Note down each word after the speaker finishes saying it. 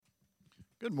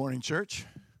Good morning, church.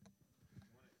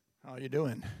 How are you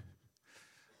doing?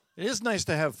 It is nice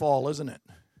to have fall, isn't it?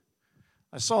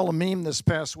 I saw a meme this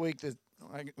past week that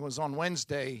was on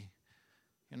Wednesday,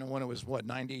 when it was,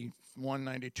 91,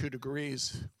 92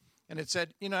 degrees. And it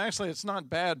said, actually, it's not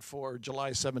bad for July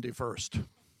 71st.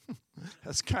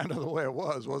 That's kind of the way it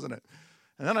was, wasn't it?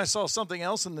 And then I saw something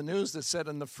else in the news that said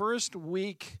in the first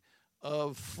week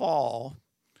of fall,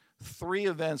 3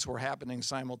 events were happening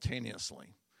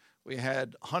simultaneously. We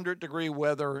had 100-degree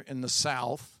weather in the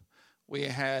south. We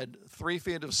had 3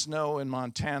 feet of snow in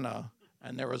Montana,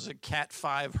 and there was a Cat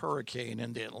 5 hurricane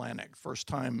in the Atlantic. First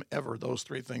time ever those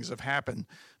 3 things have happened,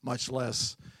 much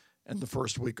less in the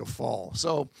first week of fall.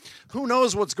 So who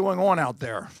knows what's going on out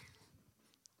there?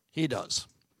 He does.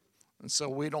 And so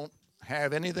we don't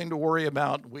have anything to worry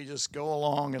about. We just go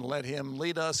along and let him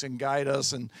lead us and guide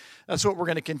us. And that's what we're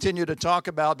going to continue to talk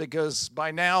about, because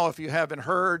by now, if you haven't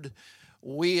heard,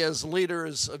 we as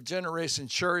leaders of Generation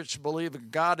Church believe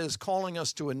that God is calling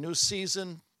us to a new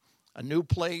season, a new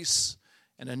place,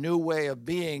 and a new way of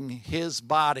being his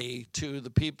body to the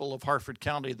people of Hartford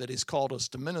County that he's called us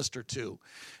to minister to.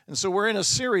 And so we're in a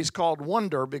series called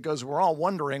Wonder, because we're all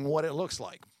wondering what it looks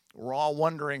like. We're all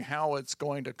wondering how it's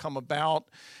going to come about.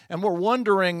 And we're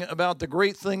wondering about the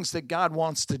great things that God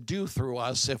wants to do through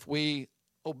us if we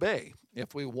obey,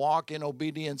 if we walk in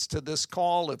obedience to this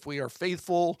call, if we are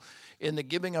faithful in the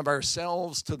giving of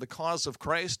ourselves to the cause of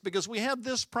Christ, because we have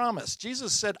this promise.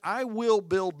 Jesus said, I will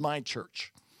build my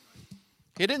church.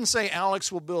 He didn't say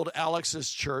Alex will build Alex's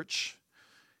church.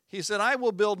 He said, I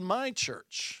will build my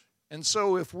church. And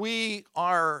so if we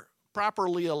are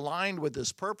properly aligned with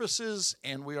his purposes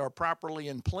and we are properly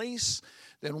in place,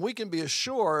 then we can be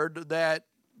assured that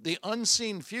the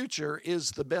unseen future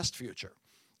is the best future.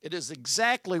 It is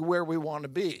exactly where we want to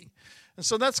be. And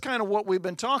so that's kind of what we've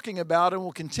been talking about and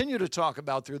we'll continue to talk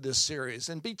about through this series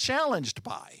and be challenged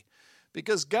by.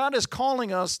 Because God is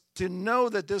calling us to know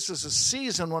that this is a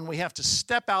season when we have to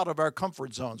step out of our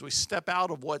comfort zones. We step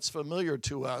out of what's familiar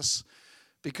to us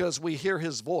because we hear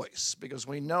his voice, because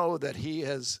we know that he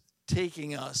is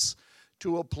taking us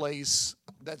to a place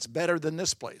that's better than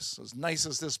this place. As nice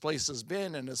as this place has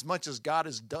been and as much as God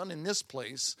has done in this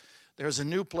place, there's a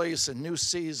new place, a new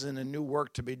season, and new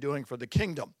work to be doing for the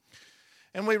kingdom.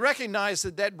 And we recognize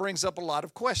that that brings up a lot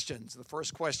of questions. The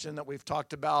first question that we've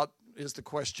talked about is the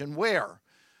question, where?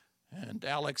 And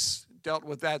Alex dealt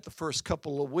with that the first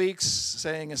couple of weeks,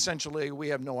 saying essentially we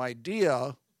have no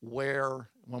idea where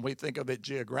when we think of it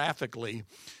geographically.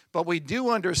 But we do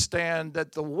understand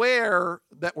that the where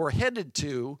that we're headed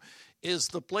to is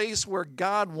the place where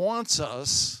God wants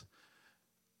us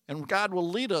and God will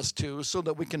lead us to so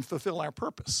that we can fulfill our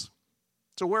purpose.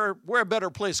 So where a better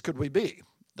place could we be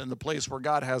than the place where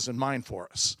God has in mind for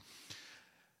us?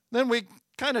 Then we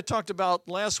kind of talked about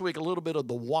last week a little bit of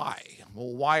the why.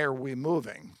 Well, why are we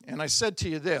moving? And I said to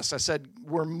you this, I said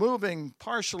we're moving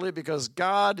partially because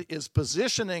God is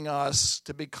positioning us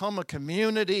to become a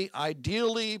community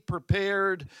ideally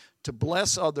prepared to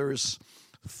bless others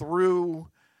through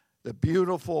the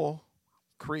beautiful,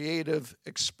 creative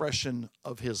expression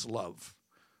of his love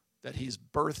that he's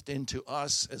birthed into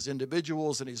us as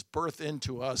individuals and he's birthed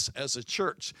into us as a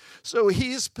church. So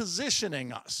he's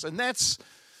positioning us, and that's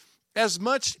as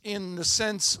much in the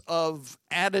sense of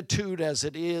attitude as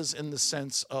it is in the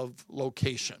sense of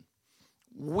location.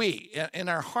 We, in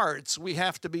our hearts, we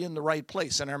have to be in the right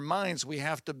place. In our minds, we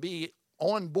have to be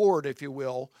on board, if you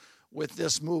will, with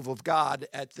this move of God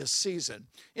at this season.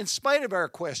 In spite of our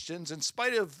questions, in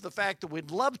spite of the fact that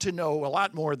we'd love to know a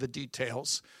lot more of the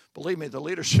details, believe me, the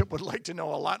leadership would like to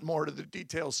know a lot more of the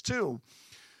details too.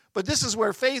 But this is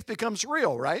where faith becomes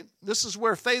real, right? This is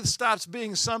where faith stops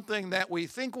being something that we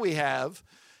think we have,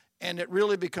 and it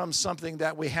really becomes something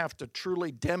that we have to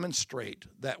truly demonstrate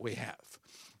that we have.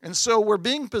 And so we're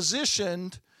being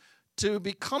positioned to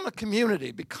become a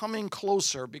community, becoming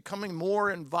closer, becoming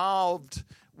more involved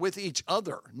with each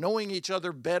other, knowing each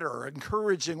other better,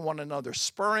 encouraging one another,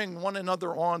 spurring one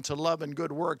another on to love and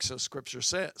good works, as Scripture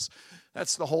says.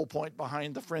 That's the whole point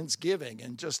behind the Friendsgiving,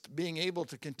 and just being able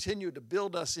to continue to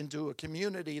build us into a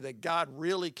community that God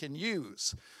really can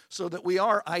use so that we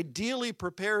are ideally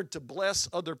prepared to bless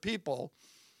other people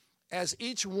as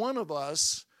each one of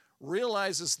us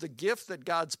realizes the gift that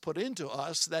God's put into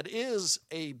us that is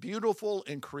a beautiful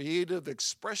and creative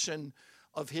expression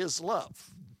of his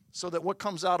love. So that what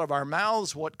comes out of our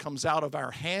mouths, what comes out of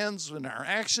our hands and our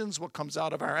actions, what comes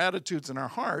out of our attitudes and our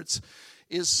hearts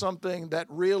is something that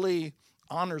really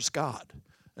honors God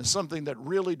and something that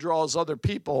really draws other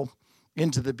people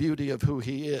into the beauty of who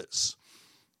he is.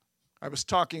 I was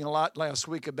talking a lot last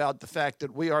week about the fact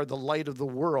that we are the light of the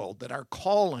world, that our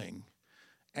calling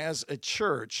as a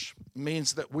church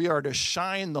means that we are to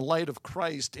shine the light of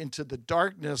Christ into the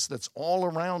darkness that's all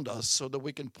around us so that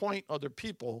we can point other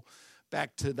people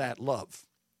back to that love.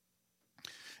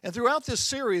 And throughout this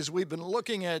series, we've been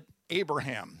looking at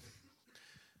Abraham,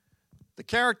 the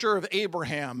character of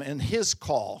Abraham and his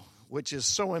call, which is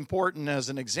so important as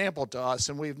an example to us.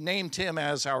 And we've named him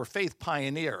as our faith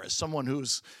pioneer, as someone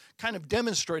who's kind of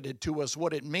demonstrated to us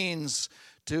what it means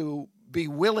to be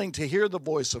willing to hear the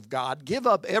voice of God, give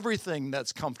up everything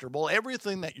that's comfortable,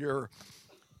 everything that you're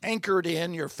anchored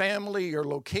in, your family, your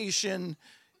location,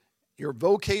 your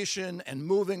vocation, and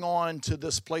moving on to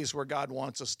this place where God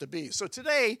wants us to be. So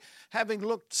today, having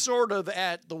looked sort of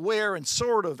at the where and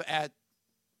sort of at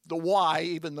the why,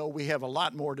 even though we have a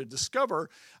lot more to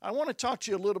discover, I want to talk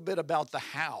to you a little bit about the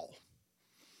how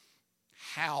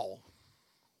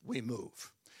we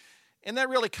move. And that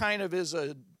really kind of is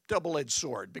a double-edged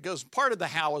sword, because part of the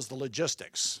how is the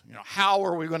logistics. How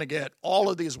are we going to get all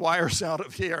of these wires out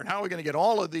of here, and how are we going to get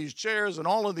all of these chairs and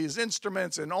all of these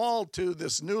instruments and all to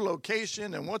this new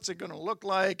location, and what's it going to look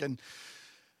like? And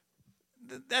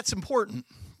that's important,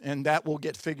 and that will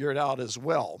get figured out as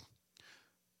well.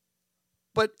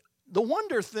 But the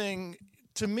wonder thing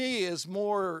to me is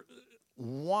more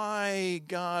why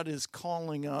God is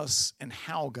calling us and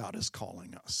how God is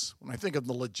calling us when I think of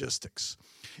the logistics.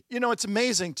 It's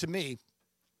amazing to me.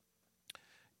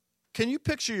 Can you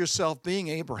picture yourself being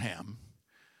Abraham,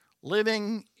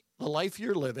 living the life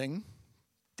you're living,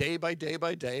 day by day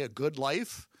by day, a good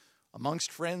life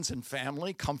amongst friends and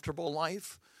family, comfortable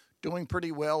life, doing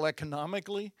pretty well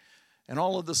economically, and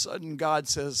all of a sudden God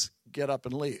says, get up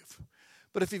and leave.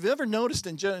 But if you've ever noticed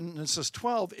in Genesis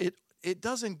 12, it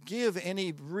doesn't give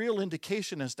any real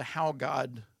indication as to how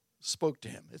God spoke to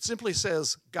him. It simply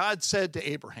says, God said to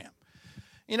Abraham.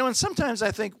 And sometimes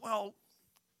I think, well,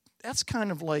 that's kind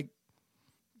of like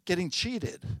getting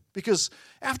cheated. Because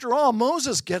after all,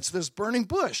 Moses gets this burning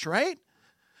bush, right?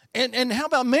 And how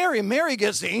about Mary? Mary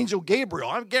gets the angel Gabriel.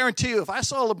 I guarantee you, if I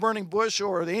saw the burning bush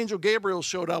or the angel Gabriel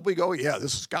showed up, we go, yeah,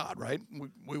 this is God, right?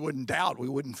 We wouldn't doubt. We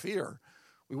wouldn't fear.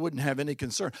 We wouldn't have any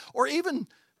concern. Or even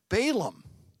Balaam.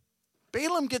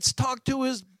 Balaam gets talked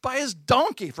to by his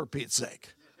donkey, for Pete's sake.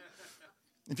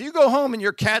 If you go home and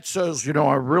your cat says,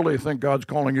 I really think God's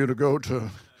calling you to go to...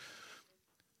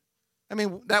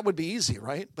 that would be easy,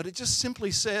 right? But it just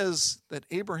simply says that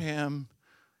Abraham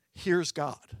hears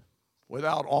God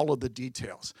without all of the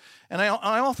details. And I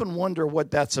often wonder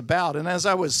what that's about. And as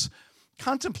I was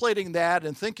contemplating that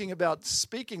and thinking about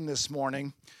speaking this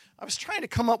morning, I was trying to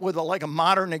come up with a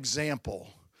modern example.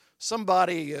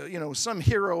 Somebody, some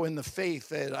hero in the faith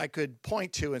that I could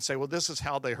point to and say, well, this is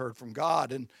how they heard from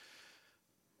God. And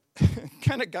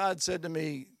kind of God said to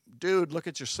me, dude, look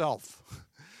at yourself.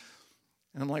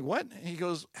 And I'm like, what? And he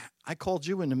goes, I called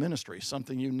you into ministry,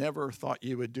 something you never thought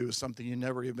you would do, something you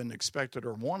never even expected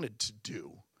or wanted to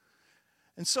do.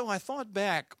 And so I thought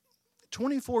back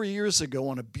 24 years ago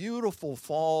on a beautiful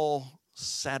fall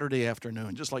Saturday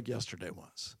afternoon, just like yesterday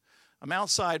was. I'm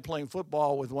outside playing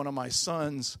football with one of my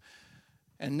sons,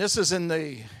 and this is in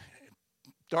the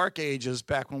dark ages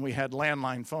back when we had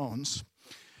landline phones.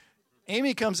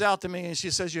 Amy comes out to me and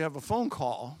she says, you have a phone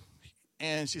call,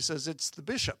 and she says, it's the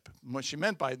bishop. And what she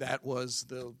meant by that was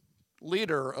the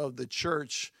leader of the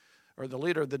church, or the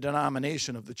leader of the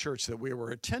denomination of the church that we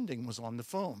were attending, was on the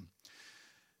phone.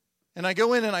 And I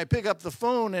go in and I pick up the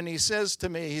phone, and he says to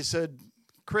me, he said,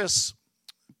 Chris,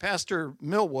 Pastor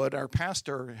Millwood, our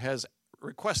pastor, has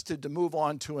requested to move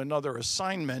on to another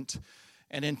assignment,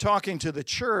 and in talking to the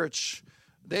church,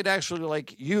 they'd actually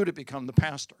like you to become the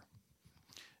pastor.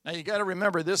 Now, you got to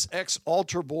remember, this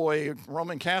ex-altar boy,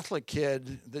 Roman Catholic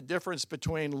kid, the difference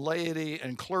between laity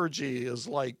and clergy is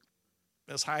like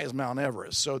as high as Mount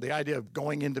Everest. So the idea of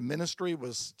going into ministry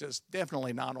was just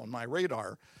definitely not on my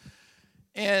radar.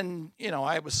 And,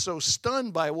 I was so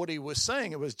stunned by what he was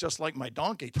saying. It was just like my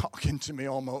donkey talking to me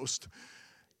almost.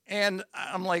 And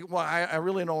I'm like, well, I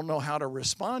really don't know how to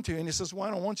respond to you. And he says, well,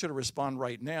 I don't want you to respond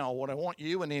right now. What I want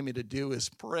you and Amy to do is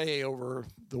pray over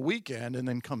the weekend and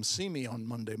then come see me on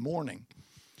Monday morning.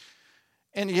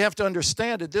 And you have to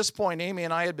understand, at this point, Amy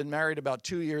and I had been married about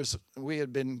 2 years. We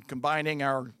had been combined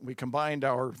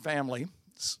our family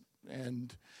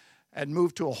and had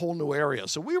moved to a whole new area.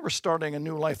 So we were starting a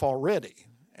new life already.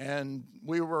 And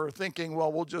we were thinking,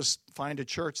 well, we'll just find a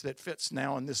church that fits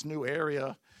now in this new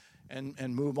area and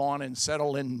move on and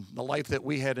settle in the life that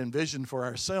we had envisioned for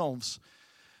ourselves.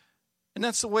 And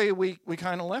that's the way we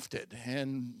kind of left it.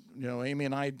 And, Amy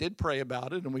and I did pray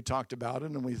about it, and we talked about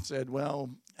it, and we said, well,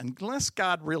 unless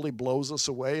God really blows us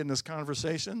away in this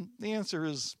conversation, the answer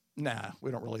is, nah,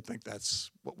 we don't really think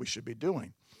that's what we should be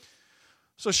doing.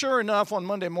 So sure enough, on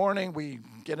Monday morning, we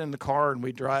get in the car and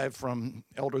we drive from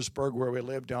Eldersburg, where we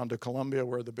live, down to Columbia,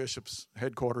 where the bishop's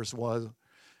headquarters was.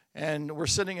 And we're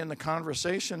sitting in the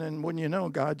conversation, and wouldn't you know,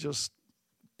 God just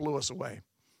blew us away.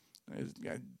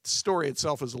 The story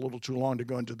itself is a little too long to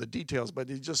go into the details, but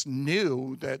he just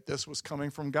knew that this was coming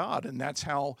from God, and that's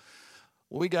how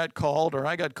I got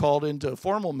called into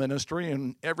formal ministry,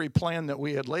 and every plan that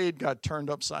we had laid got turned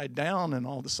upside down, and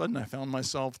all of a sudden I found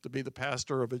myself to be the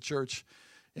pastor of a church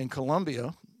in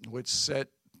Columbia, which set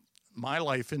my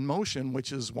life in motion,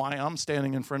 which is why I'm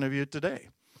standing in front of you today.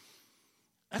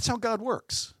 That's how God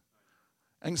works.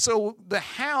 And so the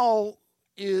how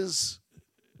is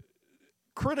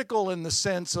critical in the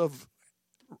sense of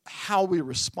how we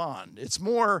respond. It's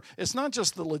not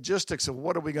just the logistics of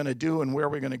what are we going to do and where are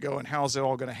we going to go and how is it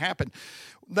all going to happen.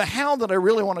 The how that I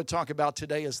really want to talk about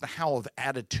today is the how of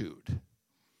attitude.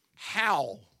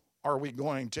 How are we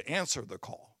going to answer the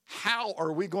call? How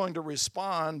are we going to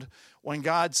respond when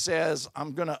God says,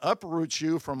 I'm going to uproot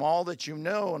you from all that you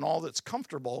know and all that's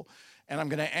comfortable, and I'm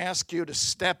going to ask you to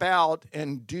step out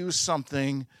and do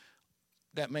something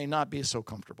that may not be so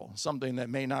comfortable, something that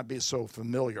may not be so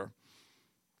familiar.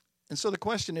 And so the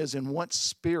question is, in what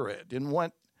spirit, in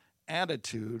what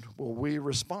attitude will we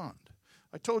respond?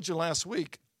 I told you last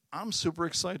week, I'm super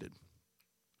excited.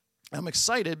 I'm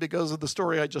excited because of the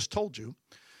story I just told you.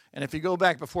 And if you go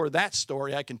back before that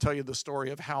story, I can tell you the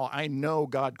story of how I know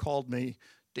God called me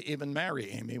to even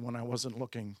marry Amy when I wasn't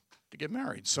looking to get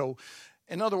married. So,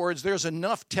 in other words, there's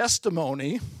enough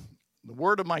testimony. The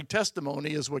word of my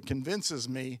testimony is what convinces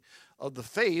me of the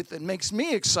faith. It makes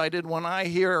me excited when I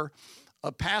hear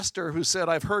a pastor who said,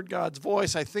 I've heard God's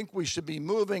voice, I think we should be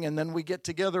moving, and then we get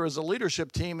together as a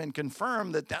leadership team and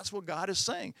confirm that that's what God is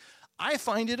saying. I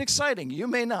find it exciting. You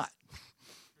may not,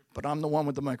 but I'm the one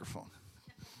with the microphone.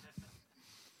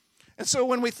 And so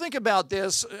when we think about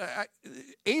this,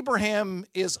 Abraham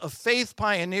is a faith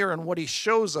pioneer in what he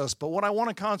shows us, but what I want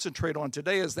to concentrate on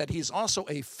today is that he's also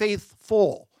a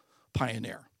faithful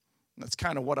pioneer. That's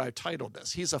kind of what I titled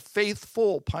this. He's a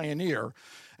faithful pioneer,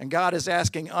 and God is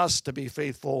asking us to be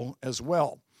faithful as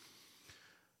well.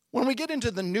 When we get into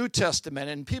the New Testament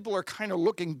and people are kind of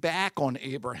looking back on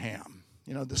Abraham,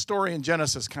 the story in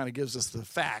Genesis kind of gives us the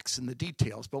facts and the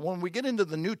details, but when we get into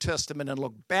the New Testament and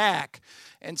look back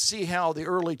and see how the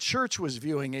early church was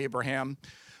viewing Abraham,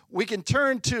 we can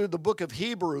turn to the book of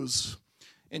Hebrews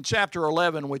in chapter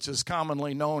 11, which is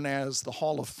commonly known as the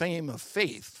Hall of Fame of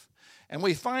Faith. And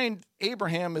we find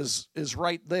Abraham is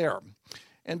right there.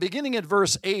 And beginning at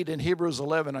verse 8 in Hebrews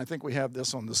 11, I think we have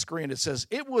this on the screen. It says,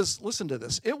 listen to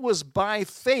this, it was by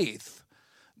faith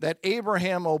that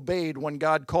Abraham obeyed when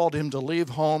God called him to leave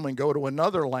home and go to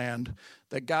another land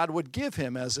that God would give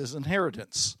him as his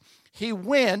inheritance. He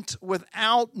went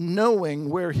without knowing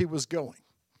where he was going.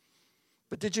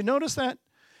 But did you notice that?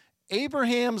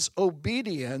 Abraham's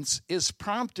obedience is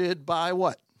prompted by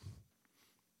what?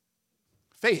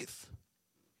 Faith.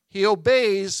 He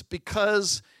obeys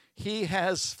because he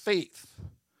has faith.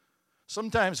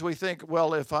 Sometimes we think,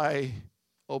 well, if I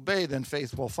obey, then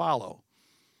faith will follow.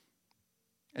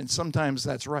 And sometimes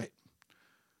that's right.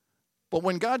 But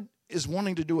when God is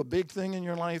wanting to do a big thing in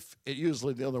your life, it's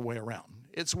usually the other way around.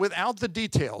 It's without the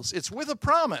details. It's with a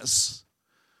promise,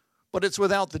 but it's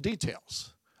without the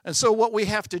details. And so what we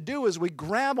have to do is we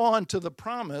grab on to the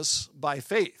promise by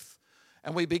faith,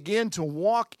 and we begin to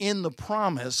walk in the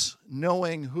promise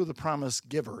knowing who the promise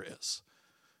giver is.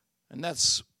 And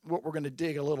that's what we're going to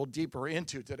dig a little deeper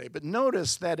into today. But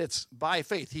notice that it's by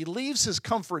faith. He leaves his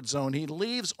comfort zone. He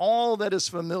leaves all that is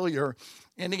familiar,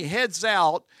 and he heads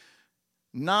out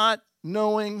not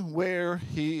knowing where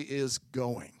he is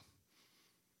going.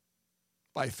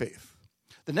 By faith.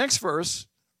 The next verse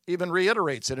even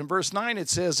reiterates it. In verse 9 it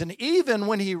says, and even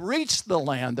when he reached the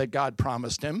land that God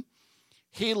promised him,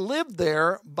 he lived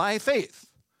there by faith.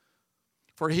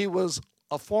 For he was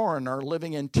a foreigner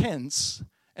living in tents,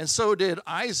 and so did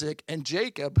Isaac and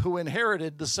Jacob, who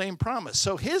inherited the same promise.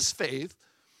 So his faith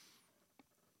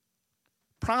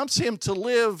prompts him to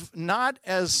live not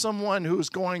as someone who's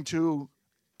going to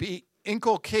be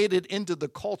inculcated into the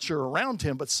culture around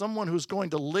him, but someone who's going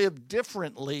to live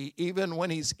differently even when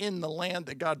he's in the land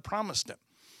that God promised him,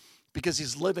 because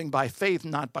he's living by faith,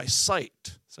 not by sight.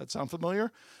 Does that sound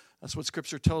familiar? That's what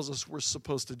Scripture tells us we're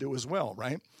supposed to do as well,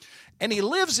 right? And he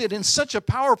lives it in such a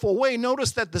powerful way.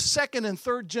 Notice that the second and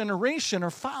third generation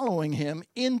are following him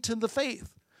into the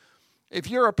faith. If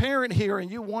you're a parent here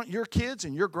and you want your kids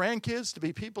and your grandkids to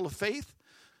be people of faith,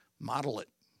 model it.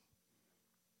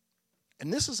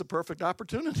 And this is a perfect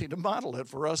opportunity to model it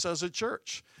for us as a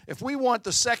church. If we want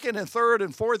the second and third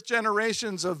and fourth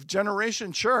generations of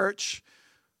Generation Church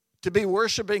to be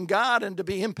worshiping God and to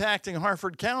be impacting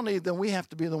Harford County, then we have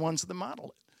to be the ones that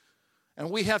model it. And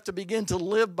we have to begin to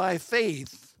live by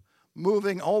faith,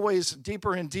 moving always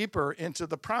deeper and deeper into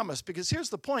the promise. Because here's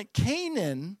the point.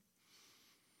 Canaan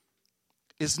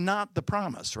is not the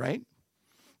promise, right?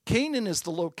 Canaan is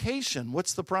the location.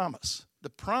 What's the promise? The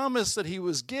promise that he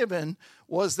was given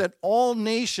was that all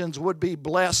nations would be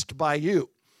blessed by you.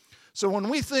 So when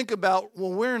we think about,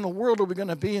 well, where in the world are we going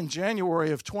to be in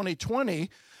January of 2020?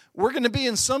 We're going to be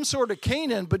in some sort of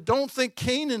Canaan, but don't think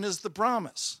Canaan is the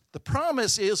promise. The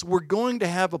promise is we're going to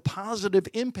have a positive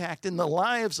impact in the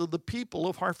lives of the people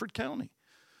of Harford County.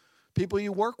 People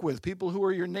you work with, people who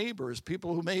are your neighbors,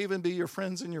 people who may even be your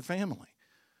friends and your family.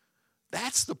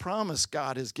 That's the promise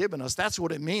God has given us. That's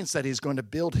what it means that he's going to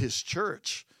build his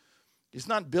church. He's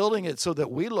not building it so that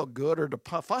we look good or to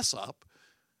puff us up.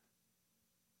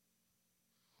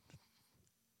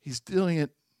 He's doing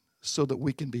it so that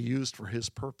we can be used for his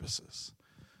purposes.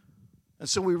 And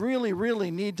so we really,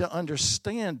 really need to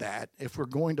understand that if we're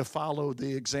going to follow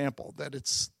the example, that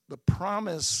it's the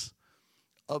promise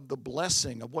of the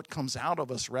blessing of what comes out of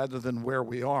us rather than where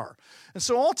we are. And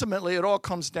so ultimately it all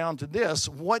comes down to this.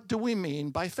 What do we mean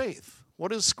by faith?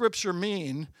 What does Scripture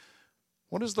mean?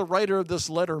 What does the writer of this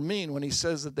letter mean when he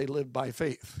says that they live by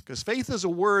faith? Because faith is a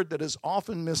word that is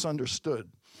often misunderstood.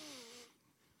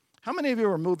 How many of you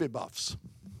are movie buffs?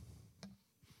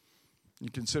 You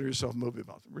consider yourself movie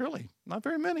buffs? Really? Not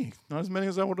very many. Not as many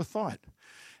as I would have thought.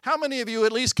 How many of you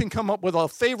at least can come up with a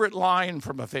favorite line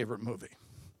from a favorite movie?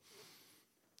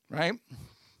 Right?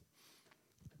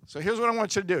 So here's what I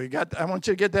want you to do. I want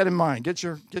you to get that in mind. Get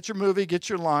your movie, get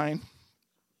your line.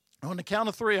 On the count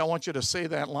of 3, I want you to say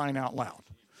that line out loud.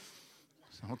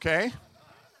 Okay?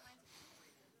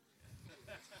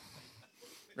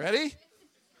 Ready?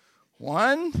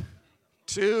 1,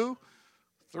 2,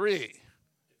 3.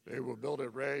 They will build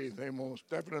it, Ray. They most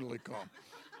definitely come.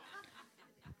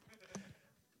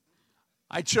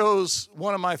 I chose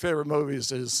one of my favorite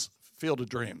movies is Field of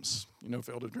Dreams. You know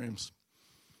Field of Dreams?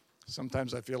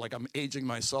 Sometimes I feel like I'm aging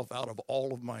myself out of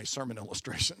all of my sermon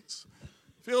illustrations.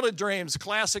 Field of Dreams,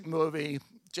 classic movie.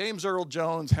 James Earl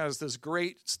Jones has this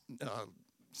great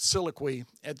soliloquy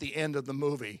at the end of the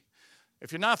movie.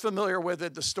 If you're not familiar with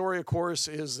it, the story, of course,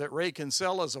 is that Ray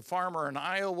Kinsella is a farmer in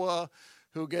Iowa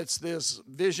who gets this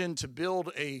vision to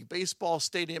build a baseball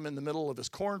stadium in the middle of his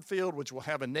cornfield, which will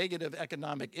have a negative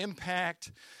economic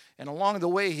impact. And along the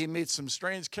way, he meets some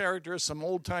strange characters. Some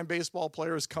old-time baseball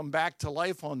players come back to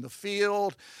life on the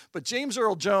field. But James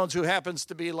Earl Jones, who happens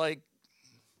to be like,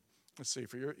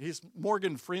 he's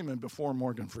Morgan Freeman before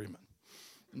Morgan Freeman,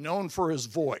 known for his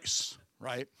voice,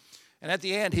 right? And at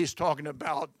the end, he's talking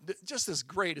about just this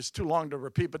great, it's too long to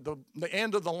repeat, but the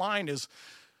end of the line is,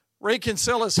 Ray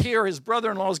Kinsella's here. His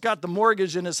brother-in-law's got the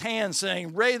mortgage in his hand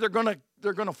saying, Ray, they're going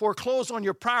to foreclose on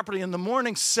your property in the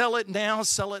morning. Sell it now,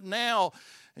 sell it now.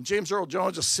 And James Earl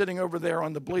Jones is sitting over there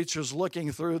on the bleachers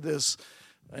looking through this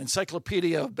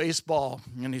encyclopedia of baseball.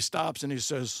 And he stops and he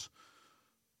says,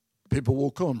 people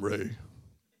will come, Ray.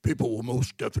 People will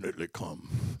most definitely come.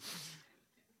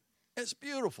 It's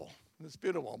beautiful. It's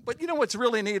beautiful. But you know what's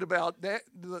really neat about that?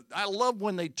 I love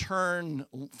when they turn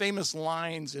famous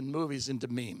lines in movies into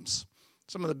memes.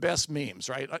 Some of the best memes,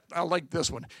 right? I like this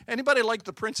one. Anybody like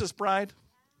The Princess Bride?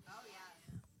 Oh,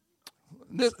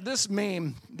 yeah. This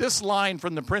meme, this line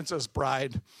from The Princess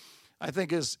Bride, I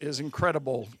think is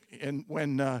incredible. And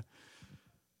when, the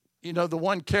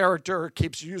one character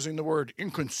keeps using the word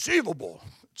inconceivable.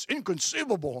 It's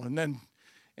inconceivable. And then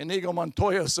Inigo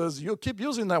Montoya says, you keep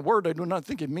using that word, I do not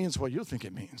think it means what you think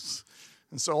it means.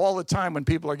 And so all the time when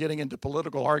people are getting into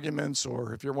political arguments,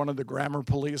 or if you're one of the grammar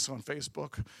police on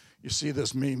Facebook, you see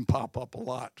this meme pop up a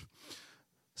lot.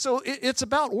 So it's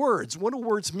about words. What do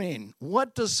words mean?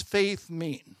 What does faith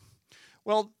mean?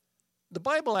 Well, the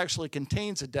Bible actually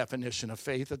contains a definition of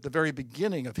faith at the very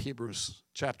beginning of Hebrews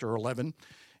chapter 11.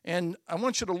 And I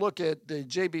want you to look at the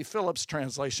J.B. Phillips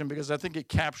translation because I think it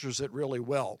captures it really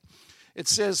well. It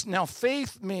says, now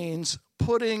faith means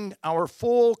putting our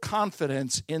full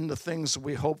confidence in the things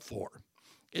we hope for.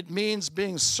 It means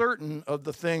being certain of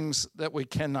the things that we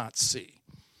cannot see.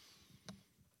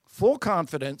 Full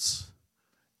confidence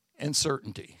and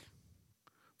certainty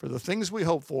for the things we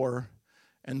hope for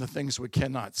and the things we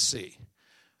cannot see.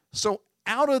 So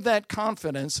out of that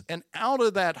confidence and out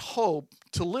of that hope,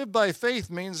 to live by faith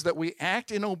means that we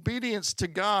act in obedience to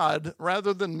God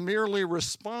rather than merely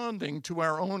responding to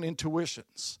our own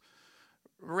intuitions.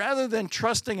 Rather than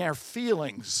trusting our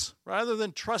feelings, rather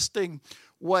than trusting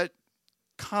what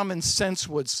common sense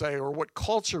would say or what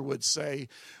culture would say,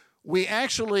 we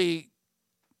actually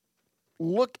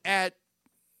look at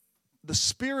the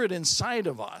spirit inside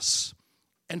of us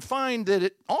and find that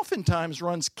it oftentimes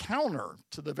runs counter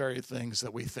to the very things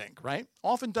that we think, right?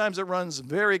 Oftentimes it runs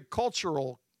very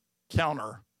cultural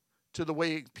counter to the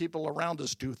way people around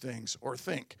us do things or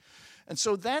think. And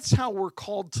so that's how we're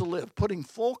called to live, putting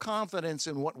full confidence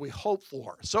in what we hope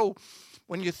for. So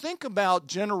when you think about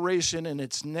generation in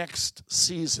its next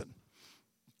season,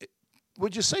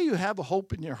 would you say you have a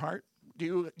hope in your heart?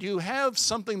 Do you have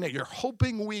something that you're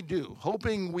hoping we do,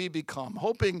 hoping we become,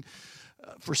 hoping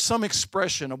for some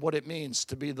expression of what it means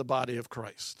to be the body of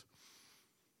Christ?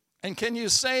 And can you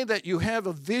say that you have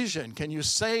a vision? Can you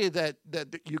say that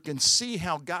you can see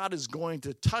how God is going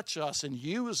to touch us and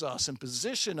use us and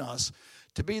position us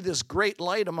to be this great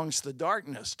light amongst the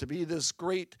darkness, to be this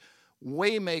great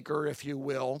waymaker, if you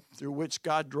will, through which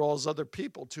God draws other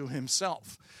people to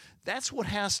himself? That's what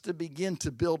has to begin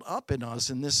to build up in us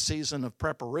in this season of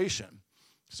preparation.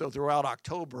 So throughout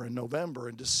October and November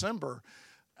and December,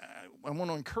 I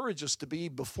want to encourage us to be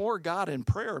before God in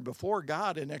prayer, before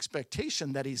God in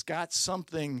expectation that he's got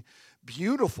something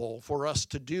beautiful for us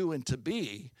to do and to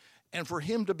be, and for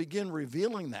him to begin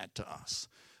revealing that to us.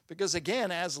 Because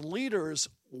again, as leaders,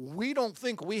 we don't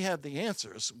think we have the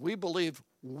answers. We believe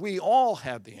we all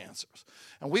have the answers.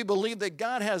 And we believe that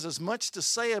God has as much to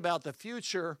say about the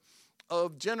future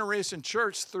of Generation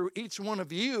Church through each one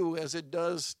of you as it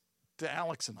does to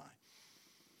Alex and I.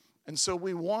 And so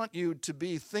we want you to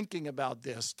be thinking about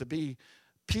this, to be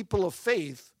people of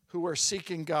faith who are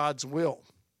seeking God's will.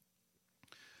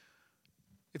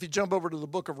 If you jump over to the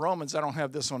book of Romans, I don't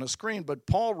have this on the screen, but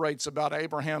Paul writes about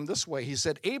Abraham this way. He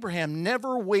said, Abraham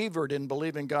never wavered in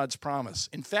believing God's promise.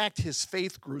 In fact, his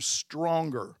faith grew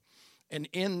stronger, and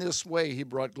in this way he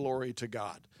brought glory to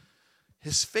God.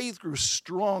 His faith grew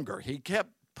stronger. He kept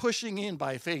pushing in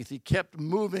by faith. He kept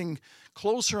moving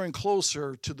closer and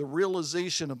closer to the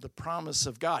realization of the promise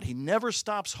of God. He never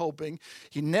stops hoping.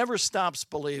 He never stops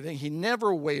believing. He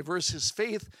never wavers. His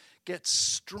faith gets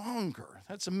stronger.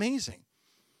 That's amazing.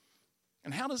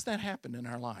 And how does that happen in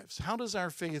our lives? How does our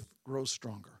faith grow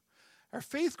stronger? Our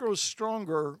faith grows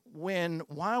stronger when,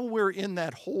 while we're in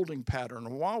that holding pattern,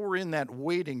 or while we're in that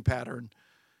waiting pattern,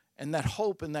 and that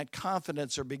hope and that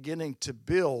confidence are beginning to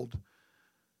build,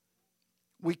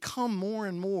 we come more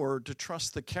and more to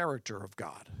trust the character of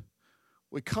God.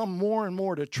 We come more and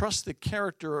more to trust the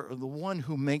character of the one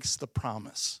who makes the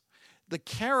promise. The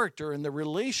character and the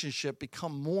relationship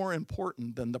become more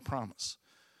important than the promise.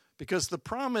 Because the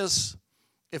promise,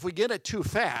 if we get it too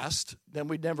fast, then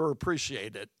we never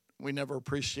appreciate it. We never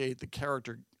appreciate the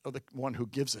character of the one who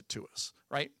gives it to us,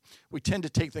 right? We tend to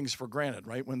take things for granted,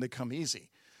 right, when they come easy.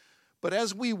 But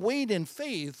as we wait in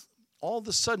faith, all of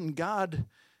a sudden God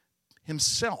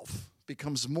himself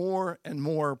becomes more and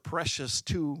more precious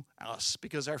to us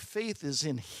because our faith is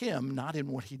in him, not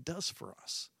in what he does for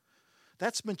us.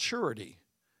 That's maturity.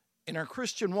 In our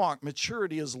Christian walk,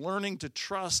 maturity is learning to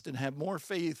trust and have more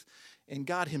faith in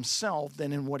God himself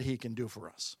than in what he can do for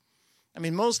us. I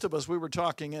mean, most of us, we were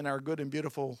talking in our Good and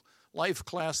Beautiful Life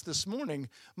class this morning,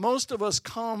 most of us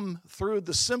come through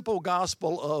the simple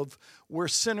gospel of we're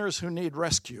sinners who need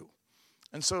rescue.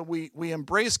 And so we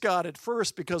embrace God at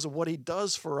first because of what he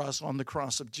does for us on the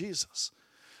cross of Jesus.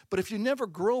 But if you never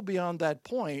grow beyond that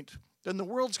point, then the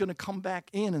world's going to come back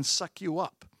in and suck you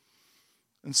up.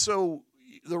 And so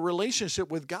the relationship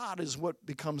with God is what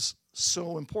becomes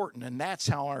so important. And that's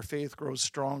how our faith grows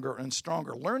stronger and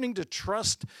stronger. Learning to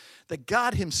trust that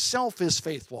God himself is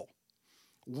faithful.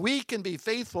 We can be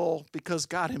faithful because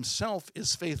God himself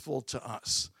is faithful to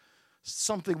us.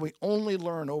 Something we only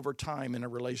learn over time in a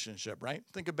relationship, right?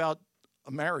 Think about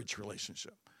a marriage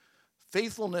relationship.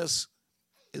 Faithfulness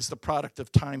is the product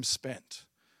of time spent,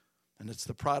 and it's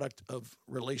the product of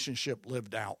relationship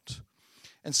lived out.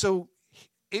 And so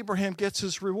Abraham gets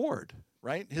his reward,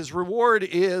 right? His reward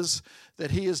is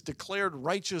that he is declared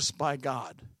righteous by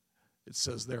God. It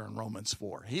says there in Romans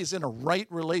 4. He's in a right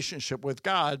relationship with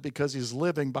God because he's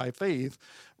living by faith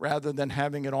rather than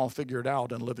having it all figured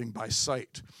out and living by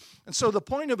sight. And so the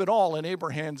point of it all in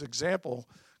Abraham's example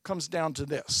comes down to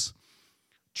this.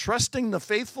 Trusting the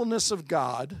faithfulness of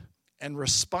God and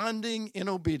responding in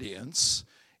obedience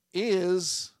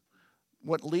is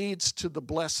what leads to the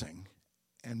blessing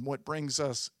and what brings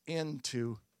us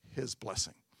into his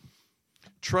blessing.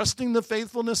 Trusting the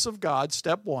faithfulness of God,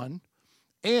 step one,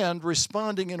 and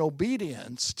responding in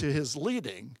obedience to his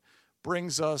leading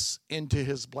brings us into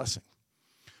his blessing.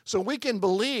 So we can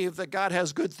believe that God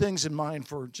has good things in mind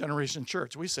for Generation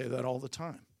Church. We say that all the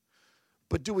time.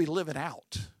 But do we live it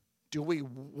out? Do we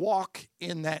walk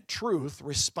in that truth,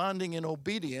 responding in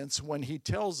obedience when he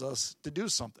tells us to do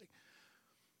something?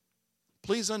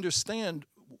 Please understand,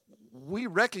 we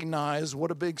recognize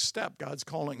what a big step God's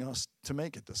calling us to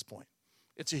make at this point.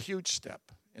 It's a huge step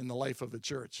in the life of a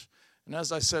church. And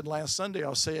as I said last Sunday,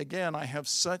 I'll say again, I have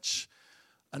such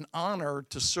an honor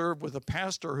to serve with a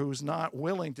pastor who's not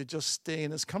willing to just stay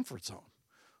in his comfort zone,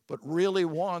 but really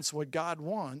wants what God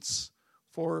wants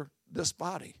for this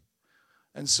body.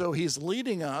 And so he's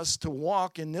leading us to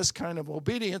walk in this kind of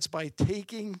obedience by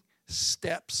taking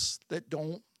steps that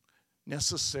don't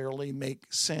necessarily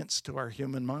make sense to our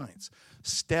human minds.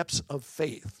 Steps of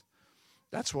faith.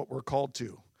 That's what we're called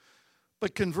to.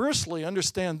 But conversely,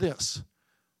 understand this.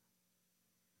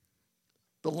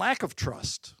 The lack of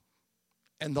trust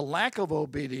and the lack of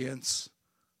obedience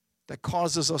that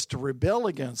causes us to rebel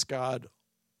against God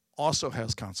also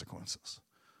has consequences.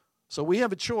 So we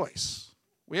have a choice.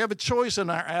 We have a choice in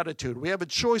our attitude. We have a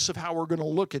choice of how we're going to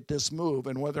look at this move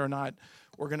and whether or not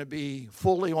we're going to be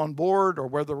fully on board or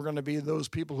whether we're going to be those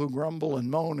people who grumble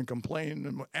and moan and complain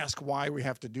and ask why we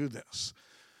have to do this.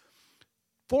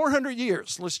 400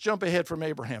 years. Let's jump ahead from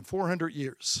Abraham. 400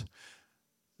 years.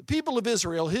 The people of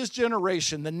Israel, his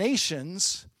generation, the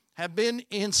nations, have been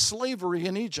in slavery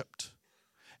in Egypt.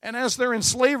 And as they're in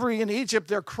slavery in Egypt,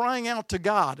 they're crying out to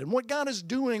God. And what God is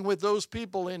doing with those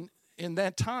people in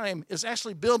that time is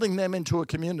actually building them into a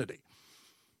community.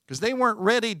 Because they weren't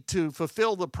ready to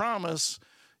fulfill the promise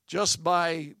just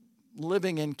by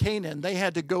living in Canaan. They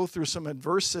had to go through some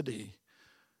adversity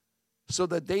so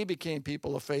that they became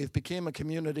people of faith, became a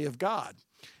community of God.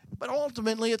 But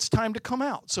ultimately, it's time to come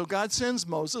out. So God sends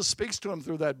Moses, speaks to him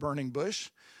through that burning bush,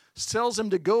 tells him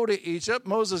to go to Egypt.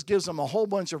 Moses gives him a whole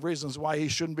bunch of reasons why he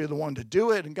shouldn't be the one to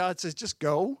do it. And God says, just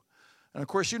go. And of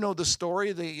course, you know the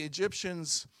story. The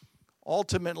Egyptians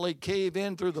ultimately cave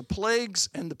in through the plagues,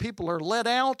 and the people are let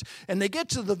out, and they get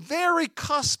to the very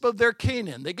cusp of their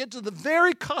Canaan. They get to the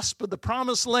very cusp of the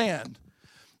promised land.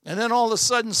 And then all of a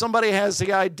sudden, somebody has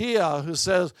the idea who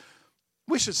says,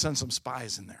 we should send some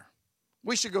spies in there.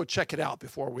 We should go check it out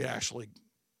before we actually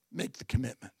make the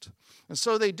commitment. And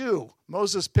so they do.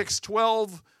 Moses picks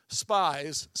 12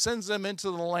 spies, sends them into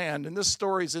the land. And this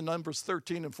story is in Numbers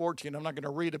 13 and 14. I'm not going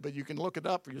to read it, but you can look it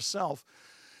up for yourself.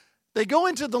 They go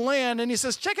into the land, and he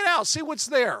says, check it out, see what's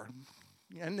there.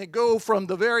 And they go from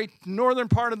the very northern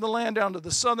part of the land down to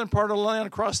the southern part of the land,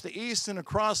 across the east and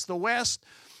across the west.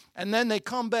 And then they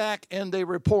come back and they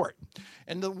report.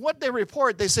 And what they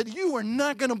report, they said, you are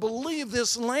not going to believe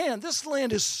this land. This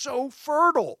land is so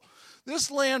fertile.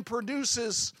 This land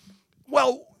produces,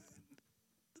 well,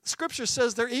 Scripture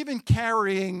says they're even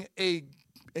carrying a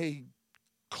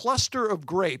cluster of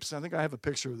grapes. I think I have a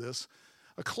picture of this.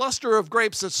 A cluster of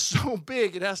grapes that's so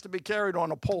big it has to be carried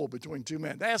on a pole between two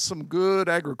men. That's some good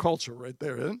agriculture right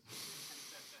there, isn't it?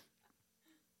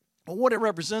 Well, what it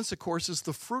represents, of course, is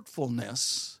the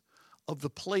fruitfulness of the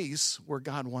place where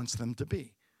God wants them to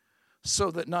be, so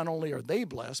that not only are they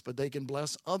blessed, but they can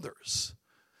bless others.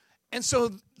 And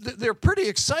so they're pretty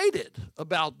excited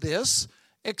about this,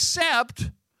 except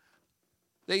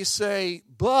they say,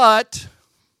 but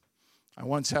I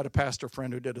once had a pastor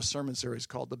friend who did a sermon series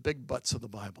called The Big Butts of the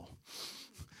Bible,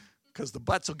 because the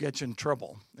butts will get you in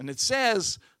trouble. And it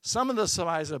says, some of the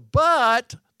spies say,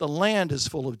 but the land is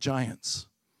full of giants,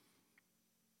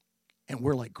 and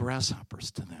we're like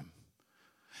grasshoppers to them.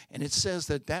 And it says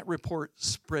that report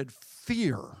spread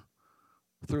fear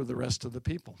through the rest of the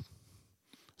people.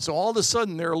 So all of a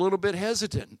sudden, they're a little bit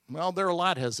hesitant. Well, they're a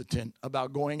lot hesitant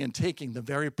about going and taking the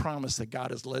very promise that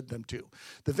God has led them to.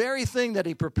 The very thing that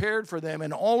he prepared for them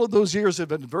in all of those years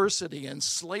of adversity and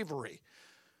slavery.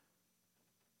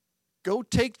 Go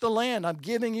take the land. I'm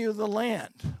giving you the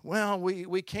land. Well,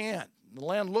 we can't. The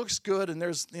land looks good, and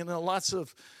there's lots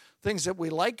of things that we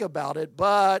like about it,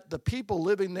 but the people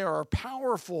living there are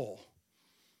powerful.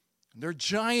 They're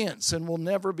giants, and we'll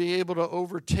never be able to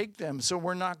overtake them, so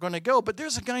we're not going to go. But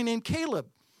there's a guy named Caleb.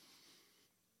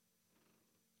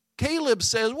 Caleb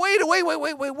says,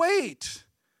 wait.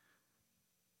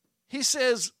 He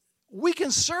says, we can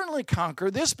certainly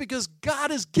conquer this because God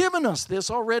has given us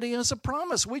this already as a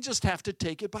promise. We just have to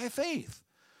take it by faith.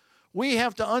 We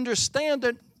have to understand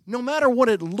that no matter what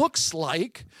it looks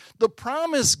like, the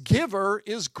promise giver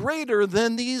is greater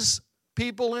than these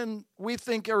people we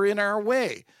think are in our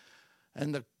way.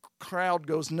 And the crowd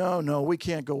goes, no, we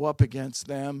can't go up against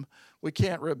them. We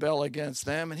can't rebel against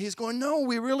them. And he's going, no,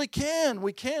 we really can.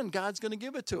 We can. God's going to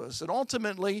give it to us. And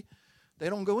ultimately, they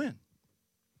don't go in.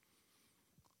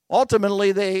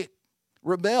 Ultimately, they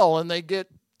rebel and they get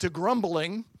to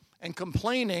grumbling and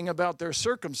complaining about their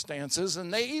circumstances.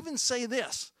 And they even say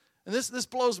this, and this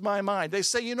blows my mind. They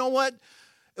say, you know what?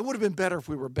 It would have been better if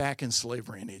we were back in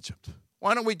slavery in Egypt.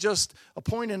 Why don't we just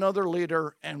appoint another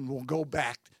leader and we'll go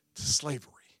back to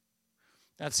slavery?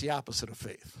 That's the opposite of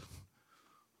faith.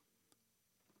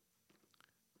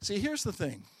 See, here's the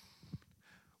thing.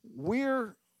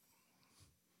 We're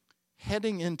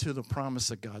heading into the promise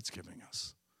that God's giving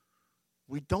us.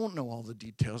 We don't know all the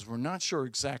details. We're not sure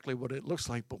exactly what it looks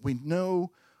like, but we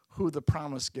know who the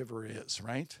promise giver is,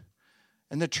 right?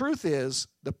 And the truth is,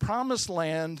 the promised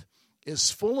land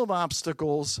is full of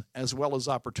obstacles as well as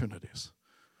opportunities.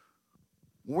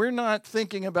 We're not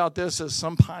thinking about this as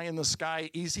some pie in the sky,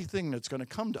 easy thing that's going to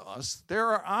come to us. There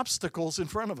are obstacles in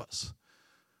front of us.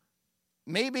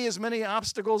 Maybe as many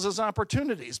obstacles as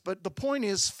opportunities, but the point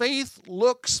is faith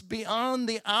looks beyond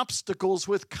the obstacles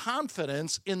with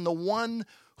confidence in the one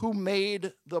who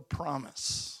made the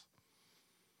promise.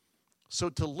 So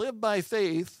to live by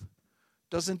faith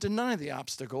doesn't deny the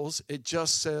obstacles. It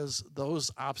just says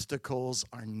those obstacles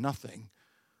are nothing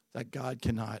that God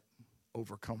cannot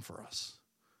overcome for us.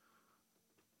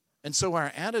 And so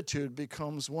our attitude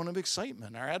becomes one of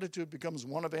excitement. Our attitude becomes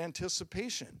one of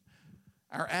anticipation.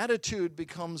 Our attitude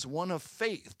becomes one of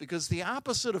faith, because the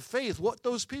opposite of faith, what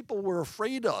those people were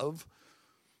afraid of,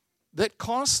 that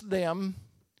cost them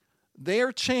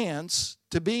their chance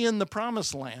to be in the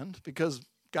promised land, because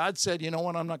God said, you know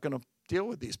what, I'm not going to deal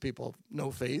with these people of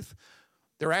no faith.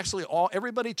 They're actually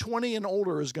everybody 20 and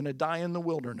older is going to die in the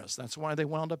wilderness. That's why they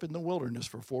wound up in the wilderness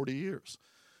for 40 years.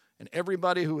 And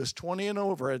everybody who was 20 and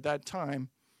over at that time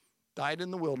died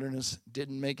in the wilderness,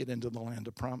 didn't make it into the land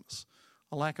of promise.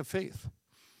 A lack of faith.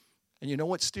 And you know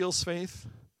what steals faith?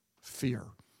 Fear.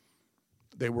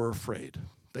 They were afraid.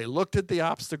 They looked at the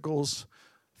obstacles,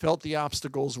 felt the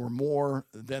obstacles were more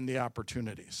than the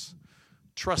opportunities.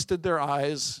 Trusted their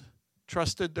eyes,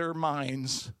 trusted their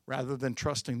minds, rather than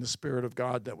trusting the Spirit of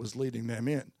God that was leading them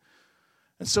in.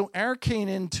 And so our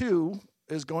Canaan too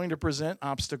is going to present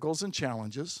obstacles and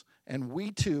challenges, and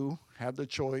we too have the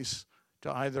choice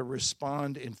to either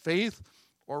respond in faith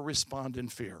or respond in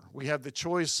fear. We have the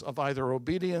choice of either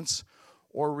obedience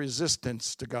or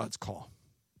resistance to God's call.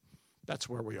 That's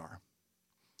where we are.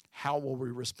 How will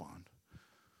we respond?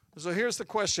 So here's the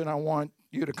question I want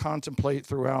you to contemplate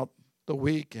throughout the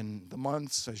week and the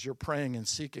months as you're praying and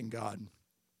seeking God,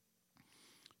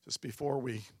 just before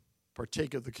we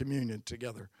partake of the communion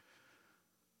together.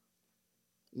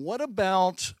 What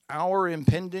about our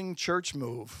impending church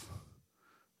move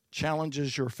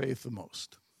challenges your faith the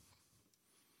most?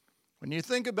 When you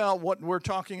think about what we're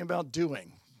talking about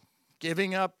doing,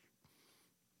 giving up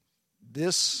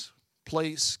this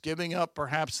place, giving up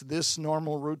perhaps this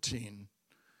normal routine,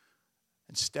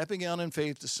 and stepping out in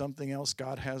faith to something else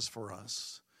God has for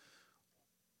us,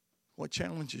 what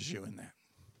challenges you in that?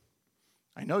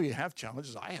 I know you have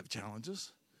challenges. I have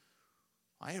challenges.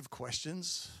 I have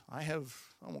questions. I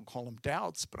won't call them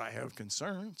doubts, but I have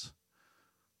concerns.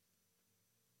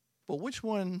 But which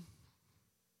one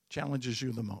challenges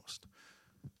you the most?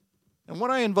 And what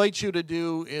I invite you to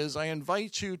do is I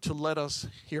invite you to let us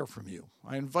hear from you.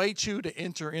 I invite you to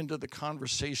enter into the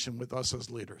conversation with us as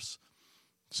leaders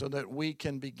so that we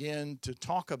can begin to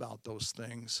talk about those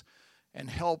things and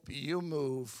help you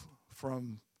move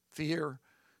from fear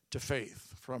to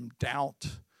faith, from doubt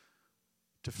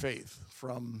to faith,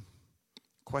 from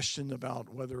question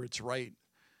about whether it's right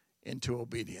into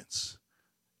obedience.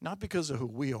 Not because of who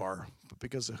we are, but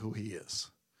because of who he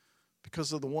is.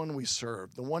 Because of the one we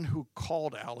serve, the one who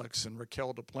called Alex and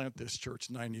Raquel to plant this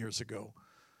church 9 years ago,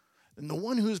 and the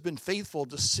one who's been faithful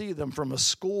to see them from a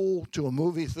school to a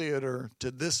movie theater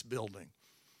to this building.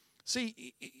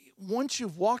 See, once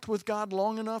you've walked with God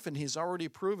long enough and he's already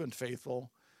proven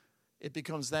faithful, it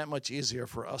becomes that much easier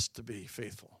for us to be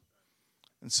faithful.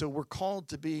 And so we're called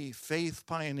to be faith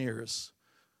pioneers,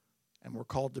 and we're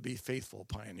called to be faithful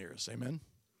pioneers. Amen?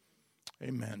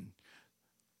 Amen.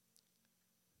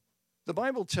 The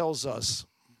Bible tells us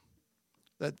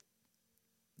that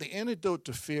the antidote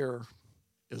to fear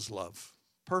is love.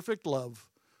 Perfect love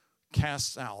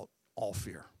casts out all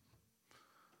fear.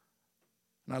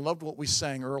 And I loved what we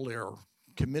sang earlier,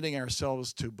 committing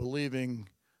ourselves to believing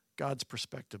God's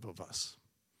perspective of us.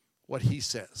 What he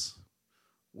says,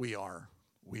 we are.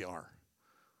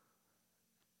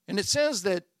 And it says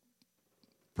that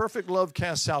perfect love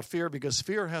casts out fear because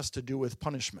fear has to do with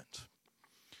punishment.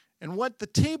 And what the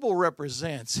table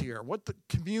represents here, what the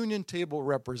communion table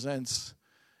represents,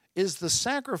 is the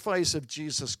sacrifice of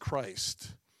Jesus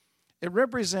Christ. It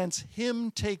represents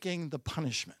him taking the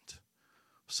punishment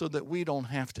so that we don't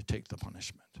have to take the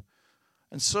punishment.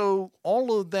 And so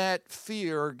all of that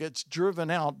fear gets driven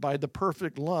out by the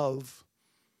perfect love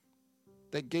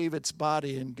that gave its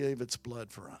body and gave its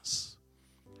blood for us.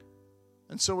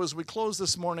 And so as we close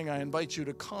this morning, I invite you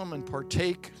to come and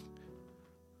partake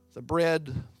the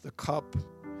bread, the cup.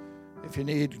 If you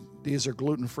need, these are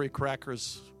gluten-free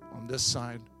crackers on this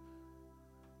side.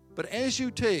 But as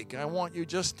you take, I want you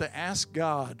just to ask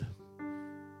God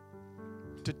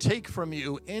to take from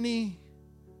you any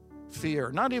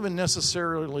fear, not even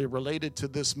necessarily related to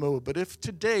this move, but if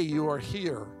today you are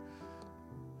here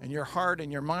and your heart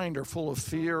and your mind are full of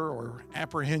fear or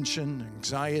apprehension,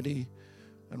 anxiety,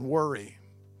 and worry,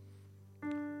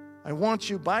 I want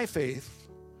you by faith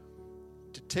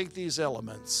to take these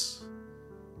elements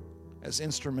as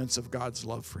instruments of God's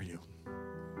love for you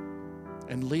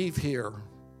and leave here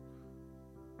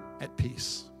at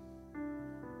peace,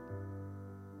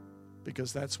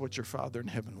 because that's what your Father in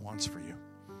heaven wants for you.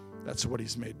 That's what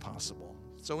he's made possible.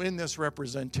 So in this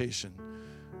representation,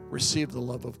 receive the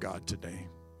love of God today.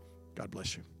 God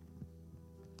bless you.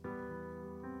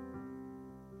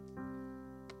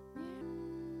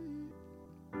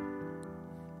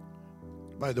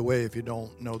 By the way, if you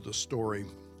don't know the story,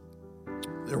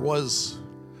 there were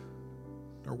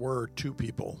two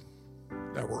people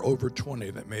that were over 20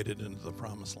 that made it into the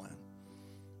promised land.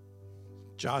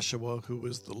 Joshua, who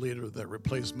was the leader that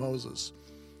replaced Moses,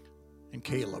 and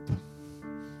Caleb,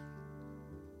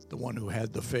 the one who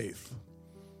had the faith.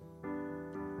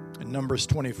 In Numbers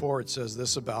 24, it says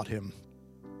this about him.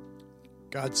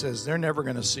 God says, they're never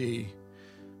going to see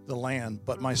the land,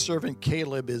 but my servant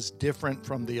Caleb is different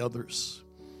from the others.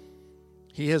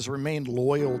 He has remained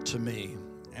loyal to me,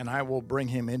 and I will bring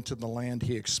him into the land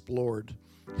he explored.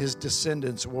 His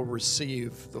descendants will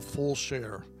receive the full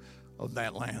share of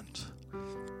that land.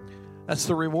 That's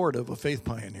the reward of a faith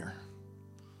pioneer.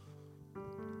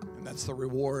 And that's the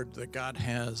reward that God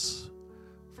has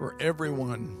for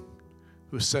everyone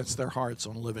who sets their hearts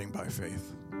on living by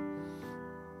faith.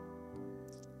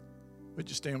 Would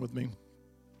you stand with me?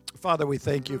 Father, we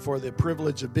thank you for the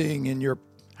privilege of being in your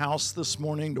house this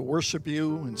morning to worship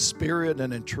you in spirit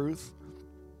and in truth.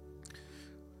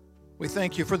 We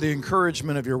thank you for the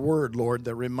encouragement of your word, Lord,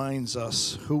 that reminds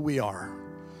us who we are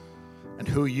and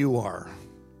who you are.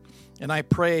 And I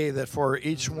pray that for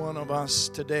each one of us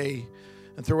today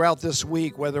and throughout this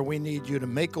week, whether we need you to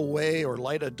make a way or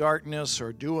light a darkness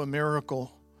or do a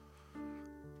miracle,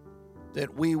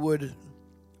 that we would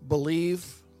believe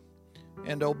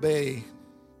and obey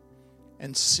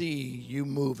and see you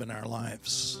move in our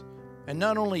lives. And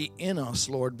not only in us,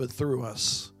 Lord, but through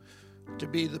us, to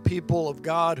be the people of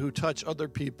God who touch other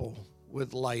people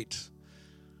with light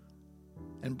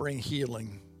and bring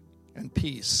healing and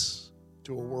peace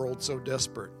to a world so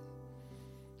desperate.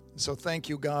 So thank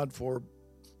you, God, for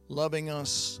loving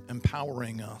us,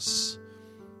 empowering us.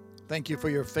 Thank you for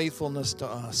your faithfulness to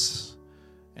us.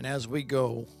 And as we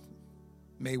go,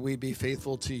 may we be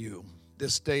faithful to you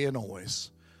this day and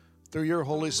always. Through your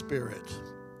Holy Spirit,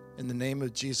 in the name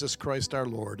of Jesus Christ our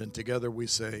Lord. And together we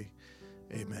say,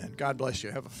 amen. God bless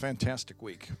you. Have a fantastic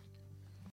week.